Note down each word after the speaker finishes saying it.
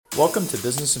Welcome to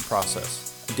Business and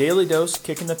Process, a daily dose,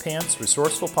 kick in the pants,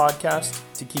 resourceful podcast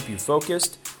to keep you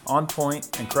focused, on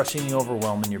point, and crushing the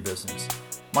overwhelm in your business.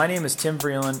 My name is Tim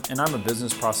Vreeland, and I'm a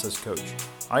business process coach.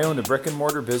 I owned a brick and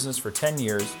mortar business for 10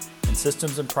 years, and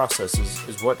systems and processes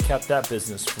is what kept that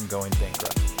business from going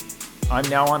bankrupt. I'm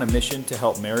now on a mission to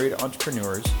help married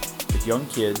entrepreneurs with young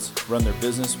kids run their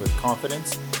business with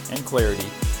confidence and clarity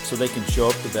so they can show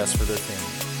up the best for their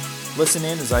family. Listen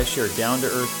in as I share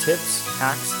down-to-earth tips,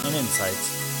 hacks, and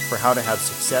insights for how to have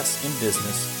success in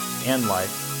business and life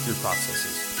through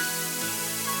processes.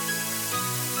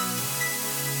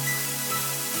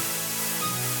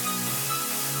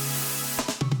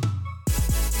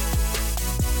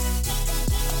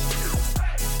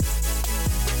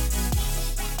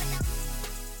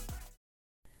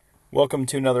 Welcome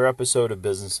to another episode of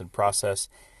Business and Process.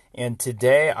 And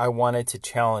today I wanted to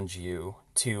challenge you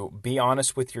to be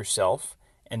honest with yourself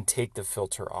and take the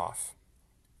filter off.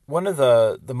 One of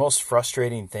the most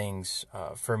frustrating things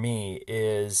for me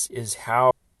is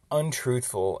how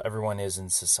untruthful everyone is in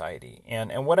society.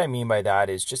 And what I mean by that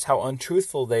is just how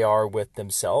untruthful they are with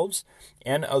themselves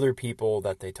and other people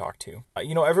that they talk to.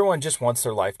 Everyone just wants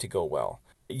their life to go well.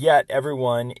 Yet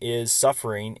everyone is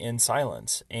suffering in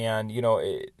silence. And,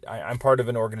 I'm part of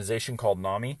an organization called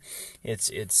NAMI.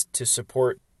 It's to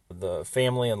support the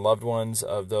family and loved ones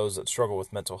of those that struggle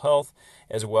with mental health,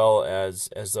 as well as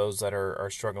those that are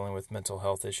struggling with mental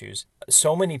health issues.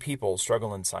 So many people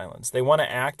struggle in silence. They want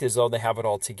to act as though they have it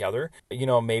all together.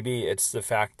 Maybe it's the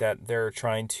fact that they're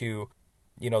trying to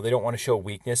they don't want to show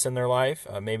weakness in their life.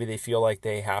 Maybe they feel like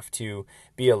they have to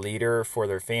be a leader for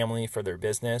their family, for their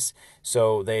business.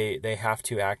 So they have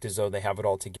to act as though they have it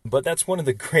all together. But that's one of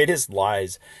the greatest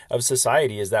lies of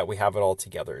society, is that we have it all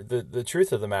together. The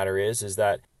truth of the matter is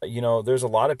that, there's a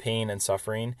lot of pain and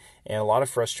suffering and a lot of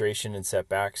frustration and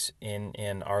setbacks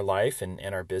in our life and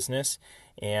our business.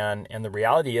 And the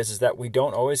reality is that we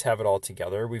don't always have it all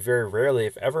together. We very rarely,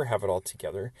 if ever, have it all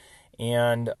together.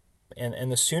 And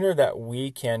the sooner that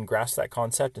we can grasp that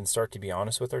concept and start to be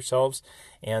honest with ourselves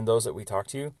and those that we talk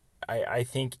to, I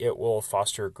think it will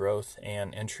foster growth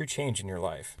and true change in your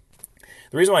life.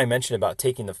 The reason why I mentioned about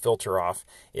taking the filter off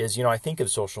is, I think of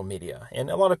social media, and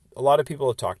a lot of people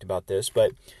have talked about this,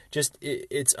 but just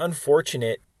it's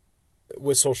unfortunate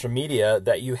with social media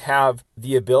that you have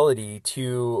the ability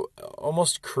to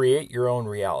almost create your own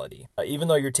reality. Even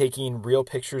though you're taking real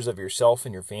pictures of yourself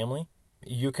and your family,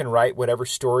 you can write whatever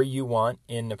story you want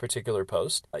in a particular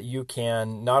post. You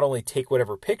can not only take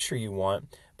whatever picture you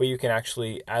want, but you can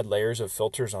actually add layers of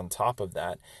filters on top of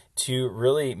that to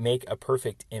really make a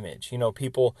perfect image.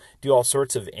 People do all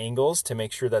sorts of angles to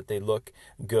make sure that they look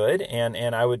good.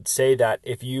 And I would say that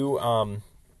if you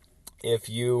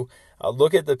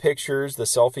look at the pictures, the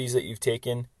selfies that you've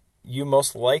taken, you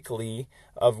most likely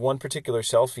of one particular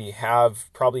selfie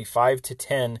have probably 5 to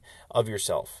 10 of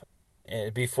yourself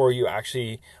before you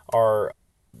actually are,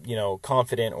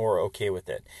 confident or okay with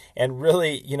it. And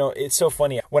really, it's so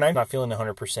funny. When I'm not feeling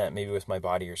 100%, maybe with my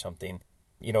body or something,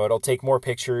 it'll take more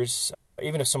pictures.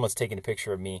 Even if someone's taking a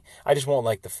picture of me, I just won't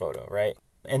like the photo, right?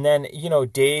 And then,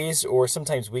 days or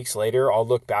sometimes weeks later, I'll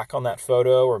look back on that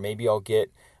photo, or maybe I'll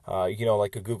get,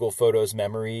 like a Google Photos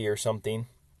memory or something.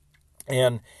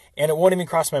 And it won't even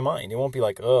cross my mind. It won't be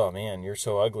like, oh man, you're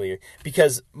so ugly.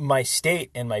 Because my state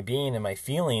and my being and my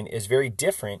feeling is very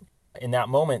different in that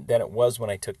moment than it was when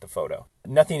I took the photo.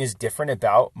 Nothing is different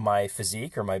about my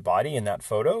physique or my body in that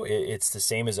photo. It's the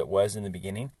same as it was in the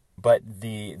beginning. But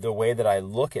the way that I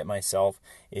look at myself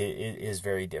is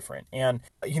very different. And,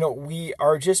 we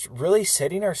are just really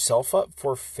setting ourselves up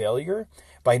for failure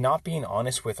by not being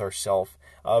honest with ourselves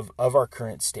of our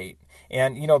current state.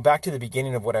 And, back to the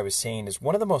beginning of what I was saying, is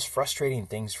one of the most frustrating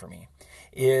things for me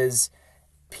is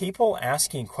people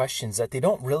asking questions that they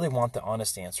don't really want the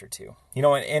honest answer to.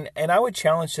 And I would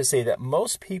challenge to say that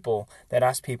most people that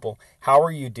ask people, how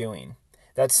are you doing?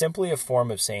 That's simply a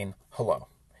form of saying hello.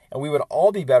 And we would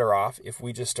all be better off if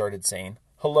we just started saying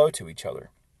hello to each other.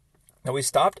 Now, we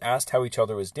stopped asked how each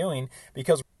other was doing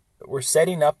because we're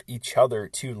setting up each other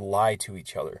to lie to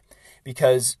each other.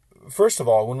 Because first of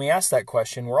all, when we ask that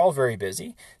question, we're all very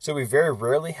busy. So we very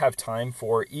rarely have time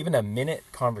for even a minute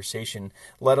conversation,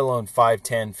 let alone 5,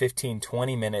 10, 15,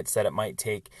 20 minutes that it might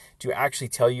take to actually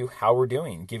tell you how we're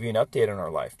doing, give you an update on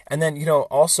our life. And then,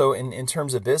 also in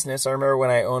terms of business, I remember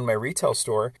when I owned my retail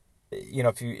store,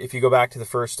 if you go back to the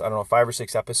first, 5 or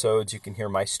 6 episodes, you can hear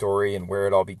my story and where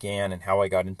it all began and how I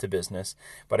got into business.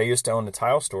 But I used to own a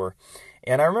tile store.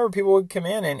 And I remember people would come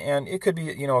in and it could be,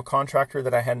 a contractor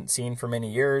that I hadn't seen for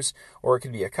many years, or it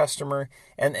could be a customer,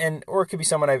 or it could be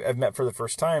someone I've met for the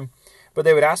first time. But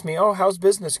they would ask me, oh, how's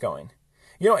business going?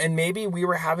 And maybe we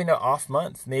were having an off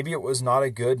month. Maybe it was not a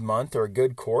good month or a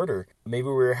good quarter. Maybe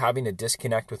we were having a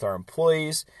disconnect with our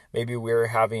employees. Maybe we were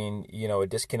having, a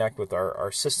disconnect with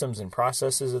our systems and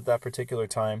processes at that particular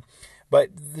time. But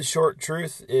the short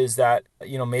truth is that,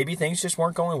 maybe things just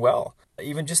weren't going well.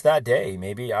 Even just that day,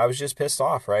 maybe I was just pissed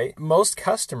off, right? Most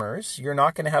customers, you're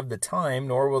not going to have the time,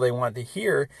 nor will they want to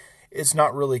hear, it's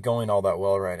not really going all that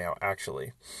well right now,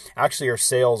 actually. Actually, our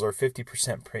sales are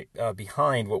 50%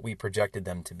 behind what we projected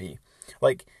them to be.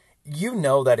 Like,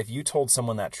 that if you told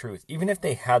someone that truth, even if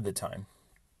they had the time,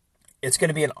 it's going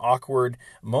to be an awkward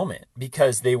moment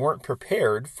because they weren't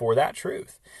prepared for that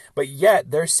truth. But yet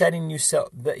they're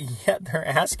they're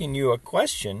asking you a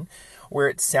question where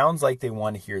it sounds like they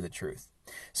want to hear the truth.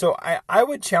 So I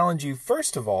would challenge you,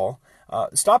 first of all,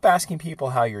 stop asking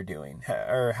people how you're doing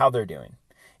or how they're doing.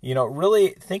 Really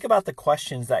think about the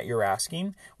questions that you're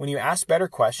asking. When you ask better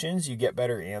questions, you get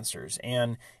better answers.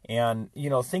 And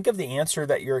think of the answer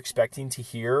that you're expecting to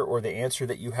hear or the answer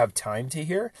that you have time to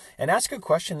hear and ask a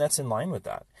question that's in line with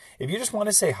that. If you just want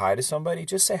to say hi to somebody,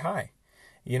 just say hi.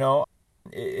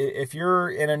 If you're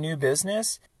in a new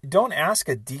business, don't ask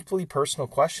a deeply personal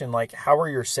question like, how are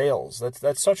your sales?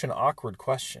 That's such an awkward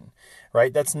question,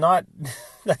 right? That's not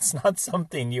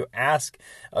something you ask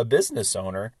a business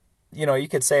owner. You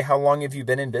could say, how long have you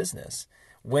been in business?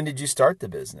 When did you start the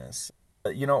business?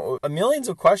 Millions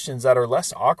of questions that are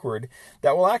less awkward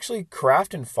that will actually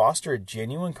craft and foster a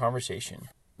genuine conversation.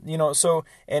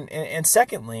 And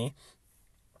secondly,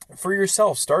 for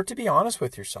yourself, start to be honest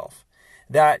with yourself.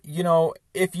 That,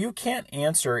 if you can't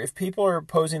answer, if people are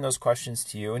posing those questions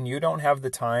to you and you don't have the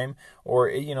time or,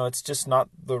 it's just not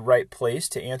the right place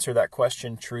to answer that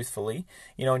question truthfully,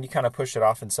 and you kind of push it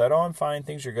off and said, oh, I'm fine,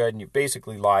 things are good, and you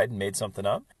basically lied and made something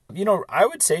up. I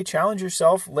would say challenge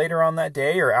yourself later on that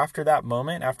day or after that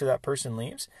moment, after that person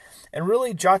leaves, and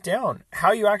really jot down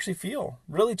how you actually feel.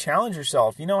 Really challenge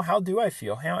yourself. How do I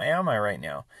feel? How am I right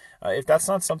now? If that's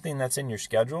not something that's in your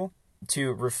schedule,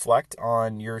 to reflect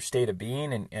on your state of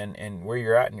being and where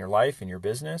you're at in your life and your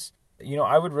business,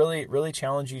 I would really, really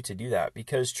challenge you to do that,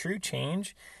 because true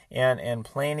change and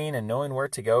planning and knowing where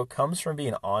to go comes from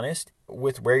being honest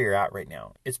with where you're at right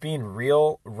now. It's being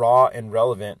real, raw, and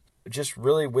relevant, just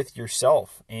really with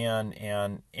yourself and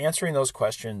answering those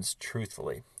questions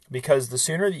truthfully. Because the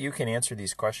sooner that you can answer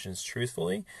these questions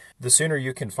truthfully, the sooner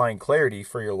you can find clarity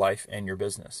for your life and your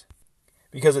business.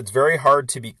 Because it's very hard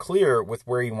to be clear with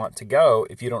where you want to go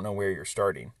if you don't know where you're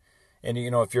starting. And,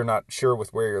 if you're not sure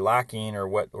with where you're lacking or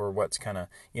what's kind of,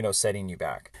 setting you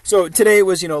back. So today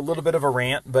was, a little bit of a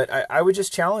rant, but I would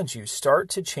just challenge you, start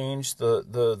to change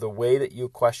the way that you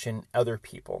question other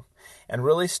people and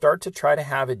really start to try to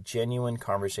have a genuine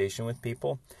conversation with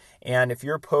people. And if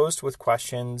you're posed with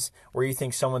questions where you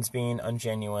think someone's being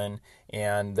ungenuine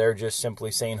and they're just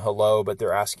simply saying hello, but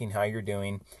they're asking how you're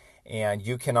doing, and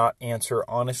you cannot answer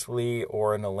honestly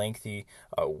or in a lengthy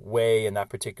way in that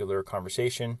particular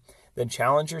conversation, then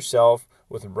challenge yourself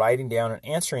with writing down and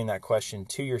answering that question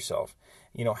to yourself.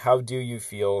 How do you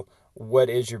feel? What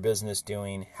is your business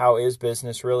doing? How is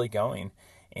business really going?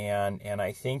 And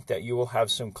I think that you will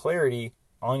have some clarity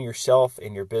on yourself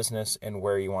and your business and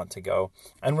where you want to go.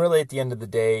 And really at the end of the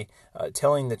day,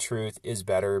 telling the truth is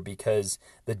better, because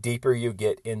the deeper you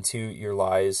get into your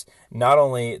lies, not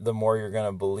only the more you're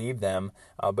going to believe them,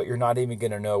 but you're not even going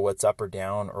to know what's up or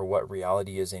down or what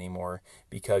reality is anymore,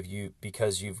 because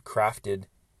you've crafted,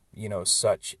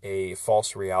 such a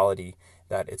false reality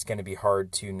that it's going to be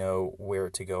hard to know where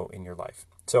to go in your life.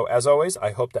 So as always,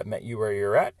 I hope that met you where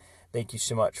you're at. Thank you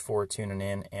so much for tuning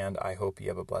in, and I hope you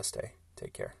have a blessed day.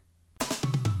 Take care.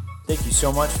 Thank you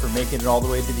so much for making it all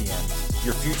the way to the end.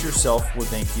 Your future self will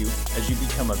thank you as you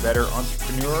become a better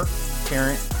entrepreneur,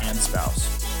 parent, and spouse.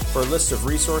 For a list of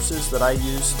resources that I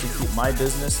use to keep my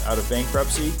business out of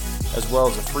bankruptcy, as well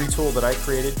as a free tool that I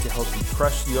created to help you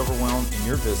crush the overwhelm in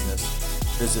your business,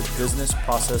 visit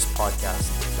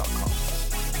businessprocesspodcast.com.